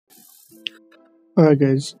Alright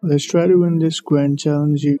guys, let's try to win this grand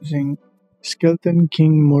challenge using Skeleton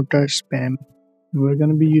King Mortar Spam. We're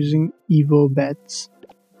gonna be using Evo bets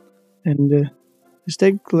and this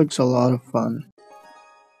deck looks a lot of fun.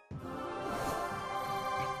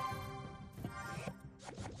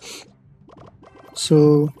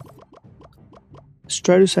 So let's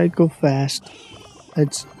try to cycle fast.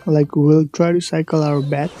 We'll try to cycle our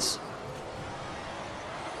bets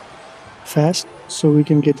fast so we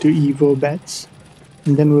can get to Evo bets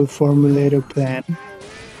and then we'll formulate a plan. I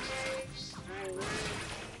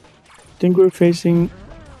think we're facing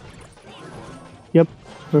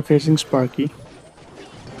we're facing Sparky.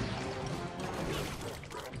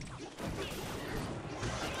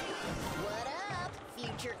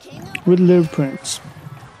 With Little Prince.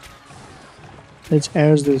 Let's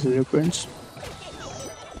airs this Little Prince.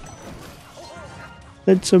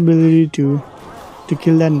 Let's ability to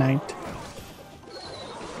kill that knight.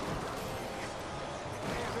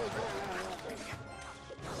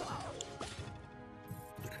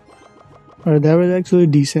 Alright, that was actually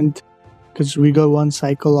decent because we got one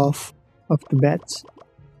cycle off of the bets.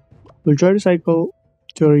 We'll try to cycle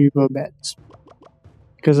to our Evo bets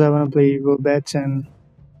because I want to play Evo bets, and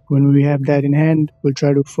when we have that in hand, we'll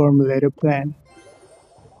try to formulate a plan.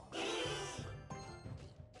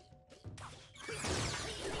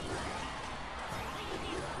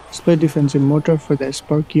 Let's play defensive Mortar for that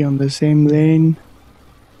Sparky on the same lane,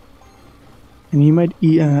 and he might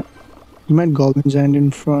Goblin Giant in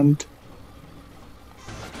front.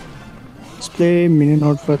 Let's play Minion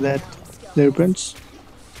Horde for that Little Prince.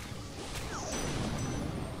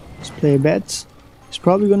 Let's play bets. He's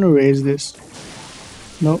probably gonna raise this.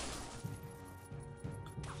 No.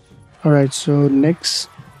 Alright, so next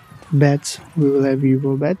bets we will have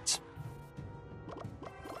Evo bets.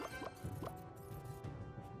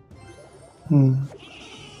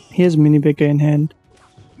 He has Mini P.E.K.K.A in hand.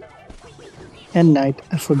 And Knight.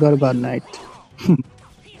 I forgot about Knight.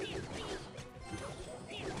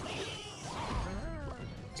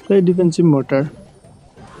 Let's play defensive Mortar.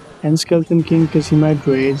 And Skeleton King because he might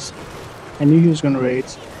raise. I knew he was gonna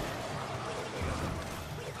raise.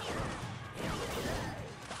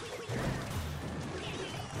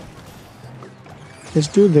 Let's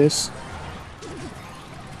do this.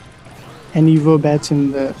 And Evo bats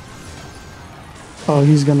in the... Oh,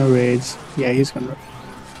 he's gonna raise. Yeah, he's gonna...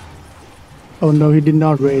 Oh no, he did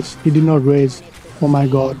not raise. He did not raise. Oh my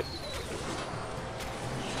god.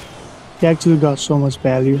 He actually got so much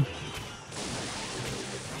value.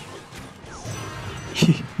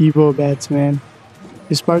 Evo bats, man.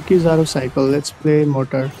 His Sparky is out of cycle. Let's play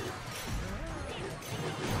Mortar.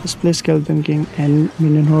 Let's play Skeleton King and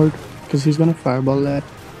Minion Horde because he's gonna fireball that.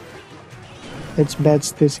 Let's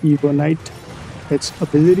bats this Evo Knight. Let's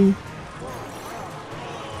ability.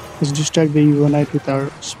 Let's distract the Evo Knight with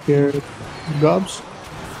our spear drops.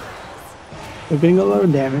 We're getting a lot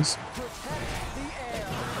of damage.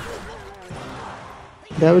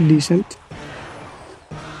 That was decent.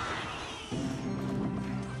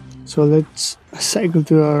 So let's cycle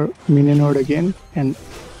to our Minion Horde again and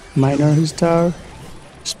minor his tower.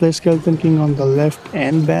 Let's play Skeleton King on the left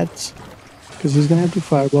and bats because he's gonna have to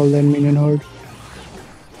fireball that Minion Horde.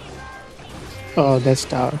 Oh, that's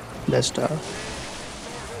tower. That's tower.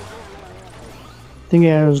 I think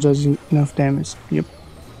arrows does enough damage. Yep.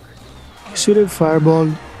 He should have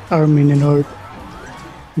fireballed our Minion Horde,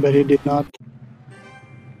 but he did not.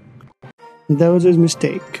 That was his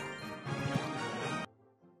mistake.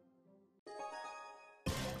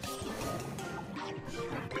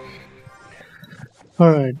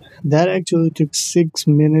 Alright, that actually took 6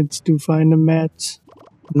 minutes to find a match.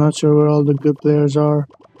 I'm not sure where all the good players are.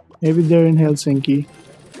 Maybe they're in Helsinki.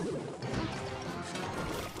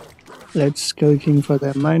 Let's kill King for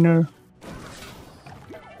that miner.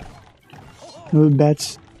 We'll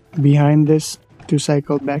bats behind this to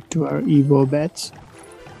cycle back to our Evo bets.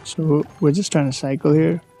 So we're just trying to cycle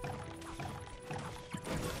here.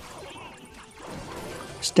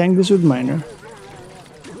 Let's tank this with miner.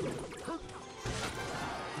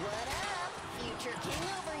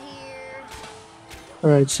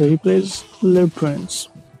 Alright, so he plays Little Prince.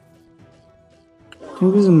 I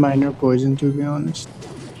think this is minor poison, to be honest.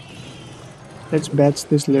 Let's bats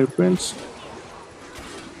this Little Prince.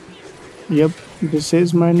 Yep, this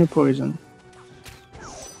is minor poison.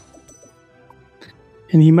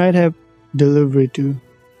 And he might have delivery too.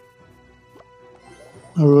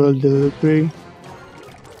 A royal delivery.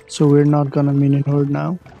 So we're not gonna Minion Horde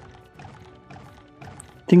now.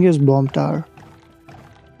 I think he has Bomb Tower.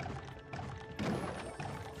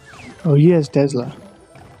 Oh, he has Tesla.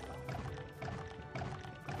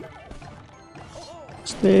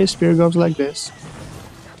 Let's Play spear gobs like this.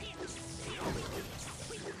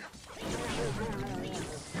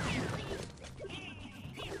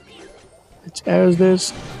 Let's arrows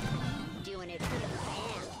this.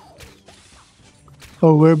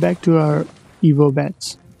 Oh, we're back to our Evo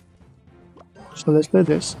bats. So let's play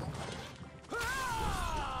this. I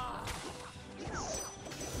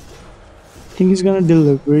think he's gonna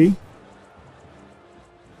delivery.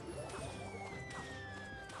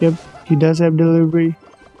 Yep, he does have delivery.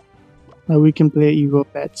 Now we can play Evo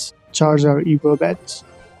bats. Charge our Evo bats.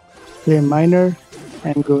 Play Miner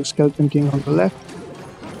and go Skeleton King on the left.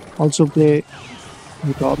 Also play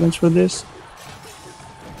the goblins for this.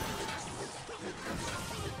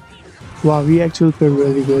 Wow, we actually played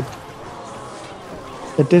really good.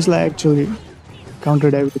 The Tesla actually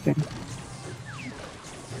countered everything.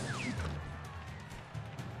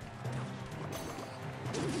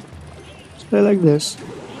 Let's play like this.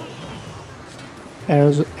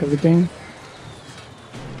 Arrows, everything.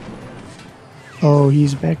 Oh,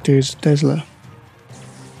 he's back to his Tesla.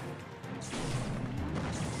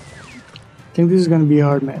 I think this is gonna be a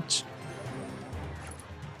hard match.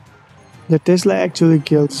 The Tesla actually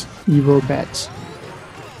kills Evo bats.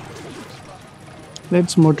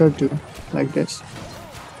 Let's Mortar too, like this.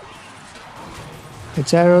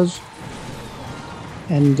 It's arrows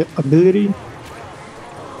and ability.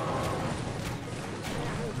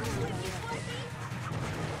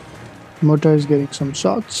 Mortar is getting some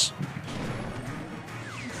shots.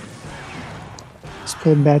 Let's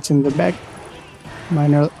play bats in the back.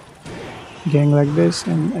 Miner gang like this,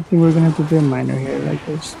 and I think we're gonna have to play Miner here like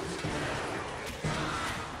this.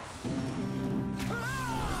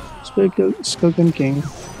 Skeleton King.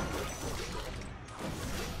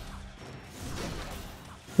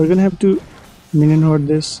 We're gonna have to minion horde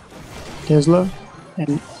this Tesla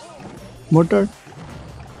and Mortar.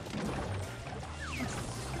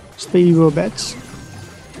 Stay Evo bats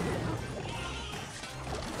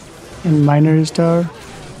and Miner his tower.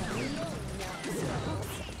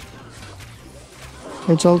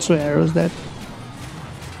 It's also arrows that.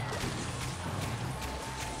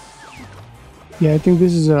 Yeah, I think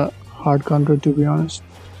this is a hard counter, to be honest.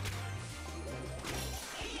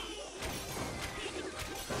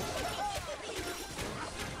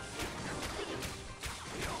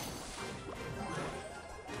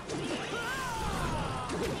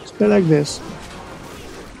 Let's play like this.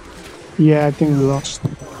 Yeah, I think we lost.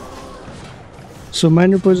 So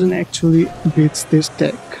Miner Person actually beats this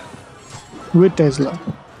deck with Tesla.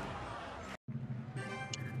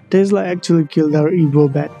 Tesla actually killed our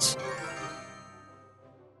Evo bats.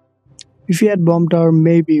 If he had bomb tower,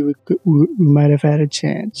 maybe we might have had a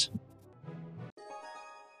chance.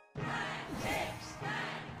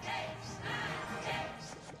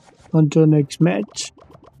 On to the next match.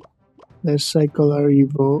 Let's cycle our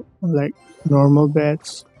Evo like normal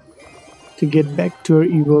bats to get back to our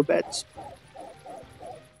Evo bats.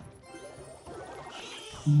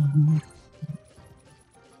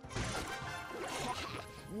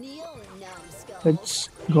 Let's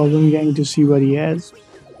Golden Gang to see what he has.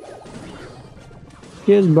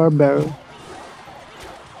 Here's Barbarrel.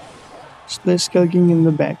 Play Skulking in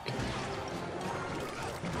the back.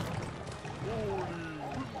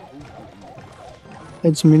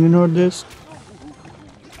 Let's minion horde this.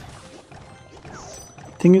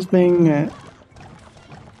 Thing is playing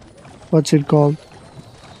what's it called?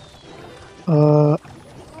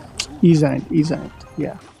 Eziant,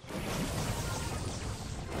 yeah.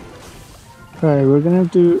 Alright, we're gonna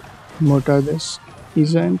have to Mortar this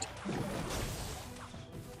Eziant.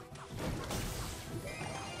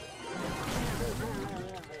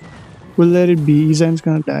 We'll let it be. Eziant's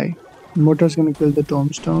gonna die. Mortar's gonna kill the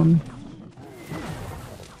tombstone.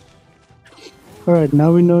 Alright,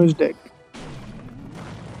 now we know his deck.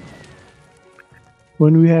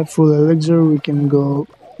 When we have full elixir, we can go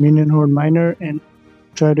minion horde Miner and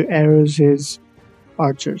try to arrows his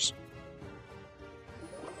archers.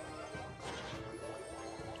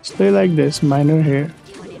 Stay like this, Miner here.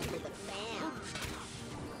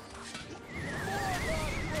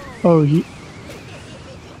 Oh, he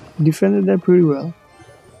defended that pretty well.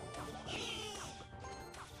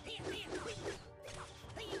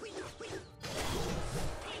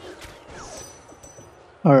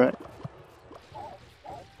 Alright.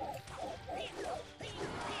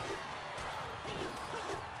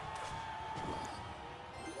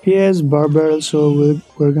 He has Barbarrel, so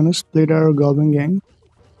we're gonna split our Goblin Gang.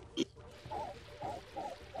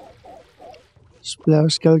 Split our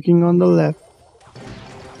Skulking on the left.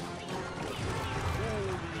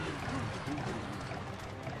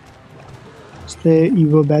 Stay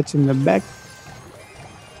Evo Bats in the back.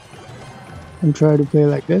 and try to play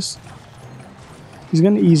like this. He's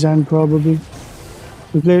gonna ease on probably.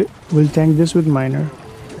 We'll tank this with Miner.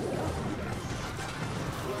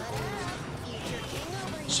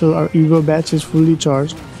 So our Evo Bats is fully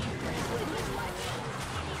charged.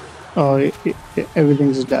 Oh,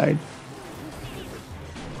 everything's died.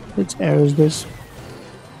 Let's arrows this.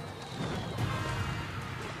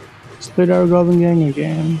 Split our Goblin Gang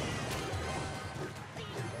again.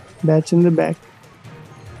 Bats in the back.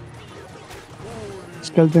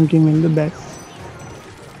 Skeleton King in the back.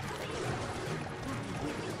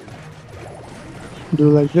 Do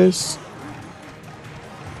like this.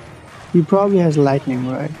 He probably has lightning,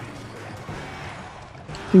 right?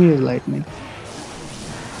 I think he has lightning.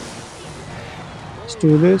 Let's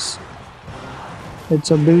do this.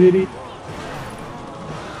 Its ability.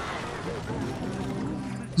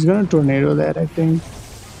 He's gonna tornado that, I think.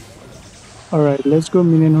 Alright, let's go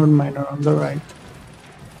Minion Horde Miner on the right.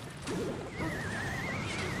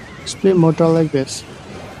 Let's play Mortar like this.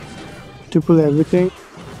 To pull everything.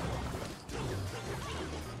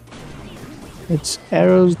 Let's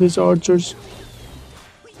arrows these archers.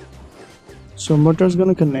 So Mortar's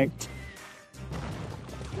gonna connect.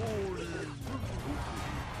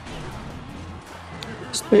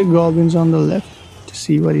 Let's play Goblins on the left to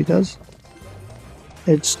see what he does.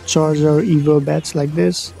 Let's charge our Evo Bats like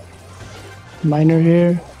this. Miner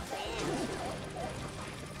here.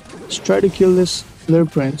 Let's try to kill this Flare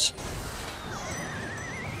Prince.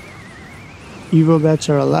 Evo Bats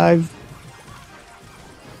are alive.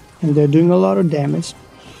 And they're doing a lot of damage.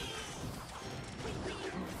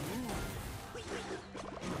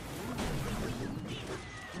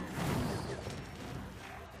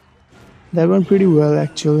 That went pretty well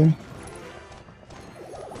actually.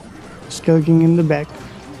 Skull King in the back.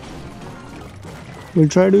 We'll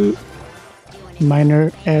try to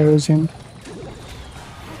Miner arrows in.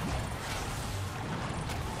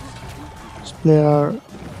 Let's play our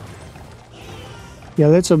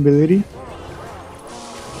let's ability.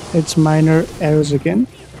 It's Miner arrows again.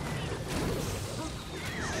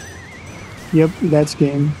 Yep, that's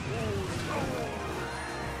game.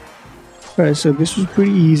 Alright, so this was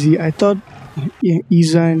pretty easy. I thought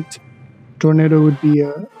Easant Tornado would be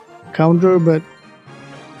a counter, but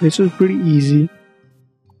this was pretty easy.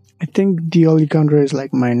 I think the only counter is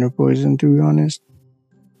like Minor Poison, to be honest.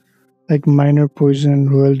 Like Minor Poison,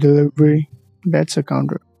 Royal Delivery. That's a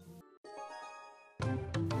counter.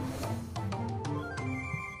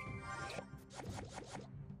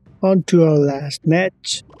 On to our last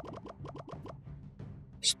match.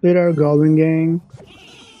 Split our Goblin Gang.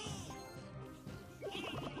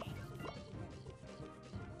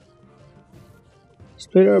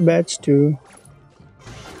 Split our Bats too.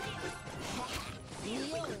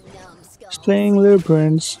 He's playing Little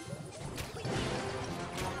Prince.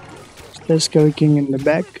 There's Skull King in the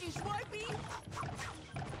back.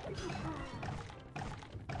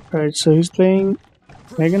 Alright, so he's playing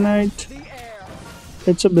Mega Knight.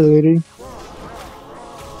 Its ability.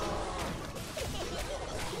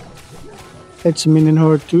 It's Minion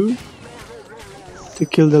Horde 2 to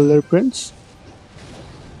kill the Little Prince.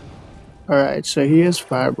 Alright, so he has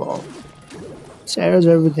Fireball. It arrows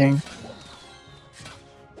everything.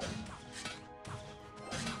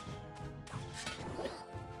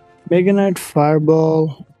 Mega Knight,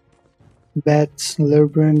 Fireball, Bats, Little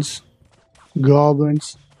Prince,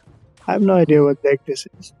 Goblins. I have no idea what deck this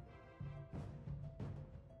is.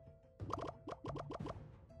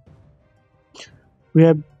 We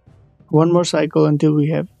have one more cycle until we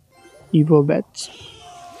have Evo Bats.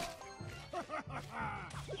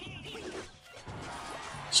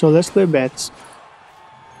 So let's play Bats.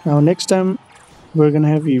 Now next time we're gonna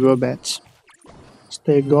have Evo Bats. Let's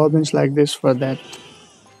play Goblins like this for that.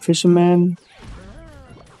 Fisherman.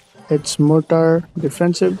 It's Mortar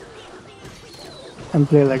defensive. And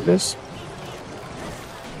play like this.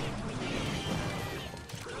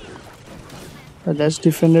 That's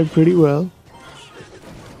defended pretty well.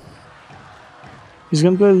 He's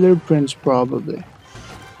gonna play Little Prince probably.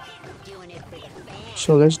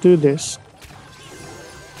 So let's do this.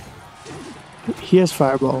 He has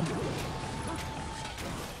Fireball.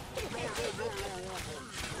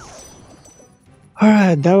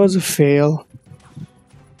 Alright, that was a fail.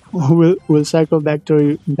 We'll cycle back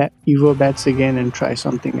to Evo Bats again and try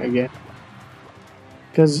something again.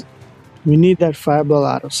 Because we need that Fireball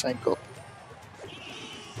out of cycle.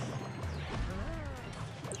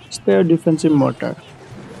 Spare defensive Mortar.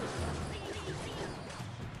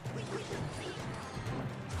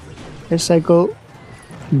 Let's cycle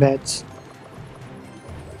Bats.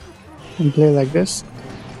 And play like this.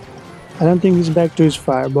 I don't think he's back to his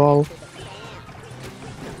Fireball.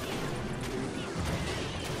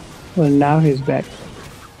 Well, now he's back.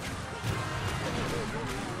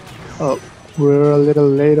 Oh, we're a little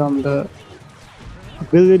late on the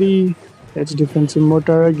ability. Let's defensive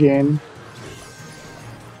mortar again.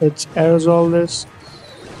 Let's aerosol this.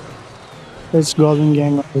 Let's goblin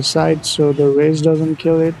gang on the side so the race doesn't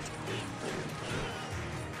kill it.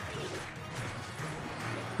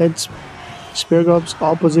 Let's spear gobs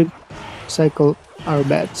opposite cycle our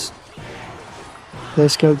bats. The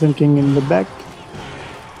skeleton king in the back.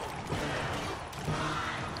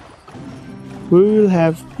 We will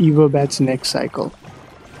have Evo bats next cycle.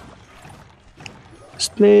 Let's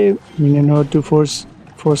play minion horde to force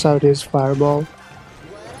out his fireball.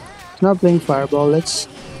 He's not playing fireball. Let's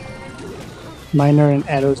miner and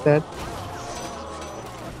arrows that.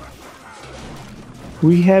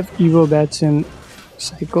 We have Evo bats in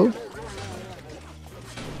cycle,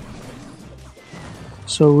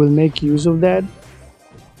 so we'll make use of that.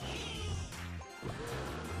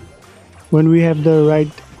 When we have the right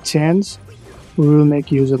chance, we will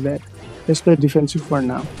make use of that. Let's play defensive for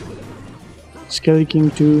now. Skelly King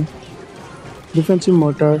 2, defensive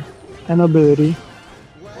mortar, and ability.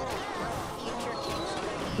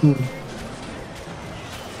 I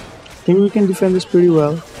think we can defend this pretty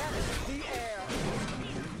well.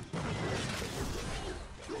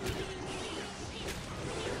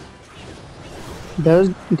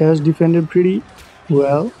 That was defended pretty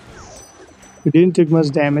well. We didn't take much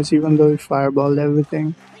damage even though we fireballed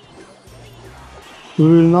everything. We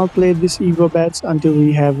will not play this Evo bats until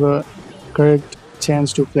we have a correct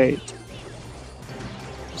chance to play it.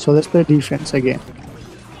 So let's play defense again.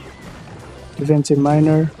 Defensive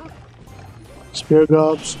miner, spear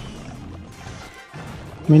gobs,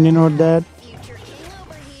 minion horde that,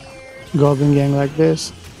 goblin gang like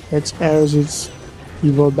this. Let's arrows its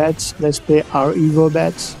Evo bats. Let's play our Evo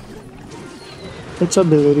bats. Its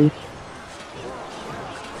ability.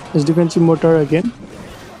 Let's defensive mortar again.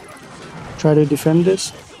 Try to defend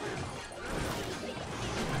this.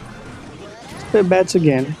 Let's play bats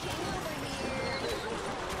again.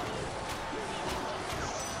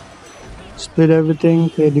 Split everything,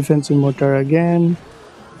 play defensive mortar again.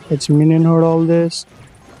 Let's minion horde all this.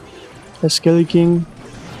 Let's Skelly King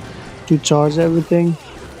to charge everything.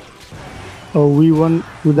 Oh, we won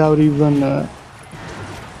without even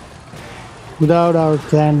without our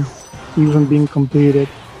plan even being completed.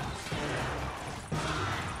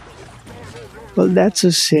 Well, that's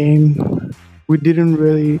a shame. We didn't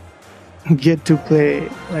really get to play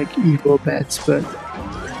like Evo bats, but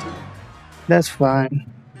that's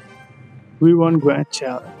fine. We won Grand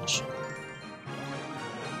Challenge.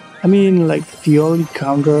 I mean, like, the only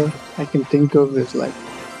counter I can think of is like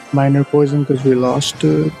minor poison because we lost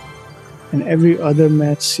to it, and every other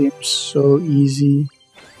match seems so easy.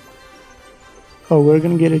 Oh, we're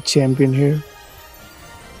gonna get a champion here.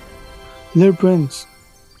 Little Prince.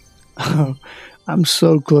 Oh, I'm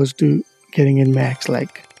so close to getting in max,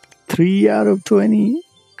 like 3 out of 20.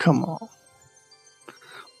 Come on.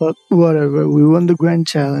 But whatever, we won the Grand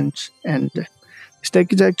Challenge, and this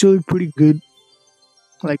deck is actually pretty good.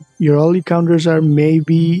 Like, your only counters are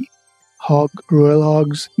maybe Hog, Royal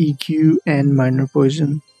Hogs, EQ, and Minor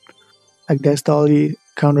Poison. Like, that's the only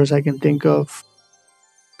counters I can think of.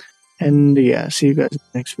 And yeah, see you guys in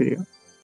the next video.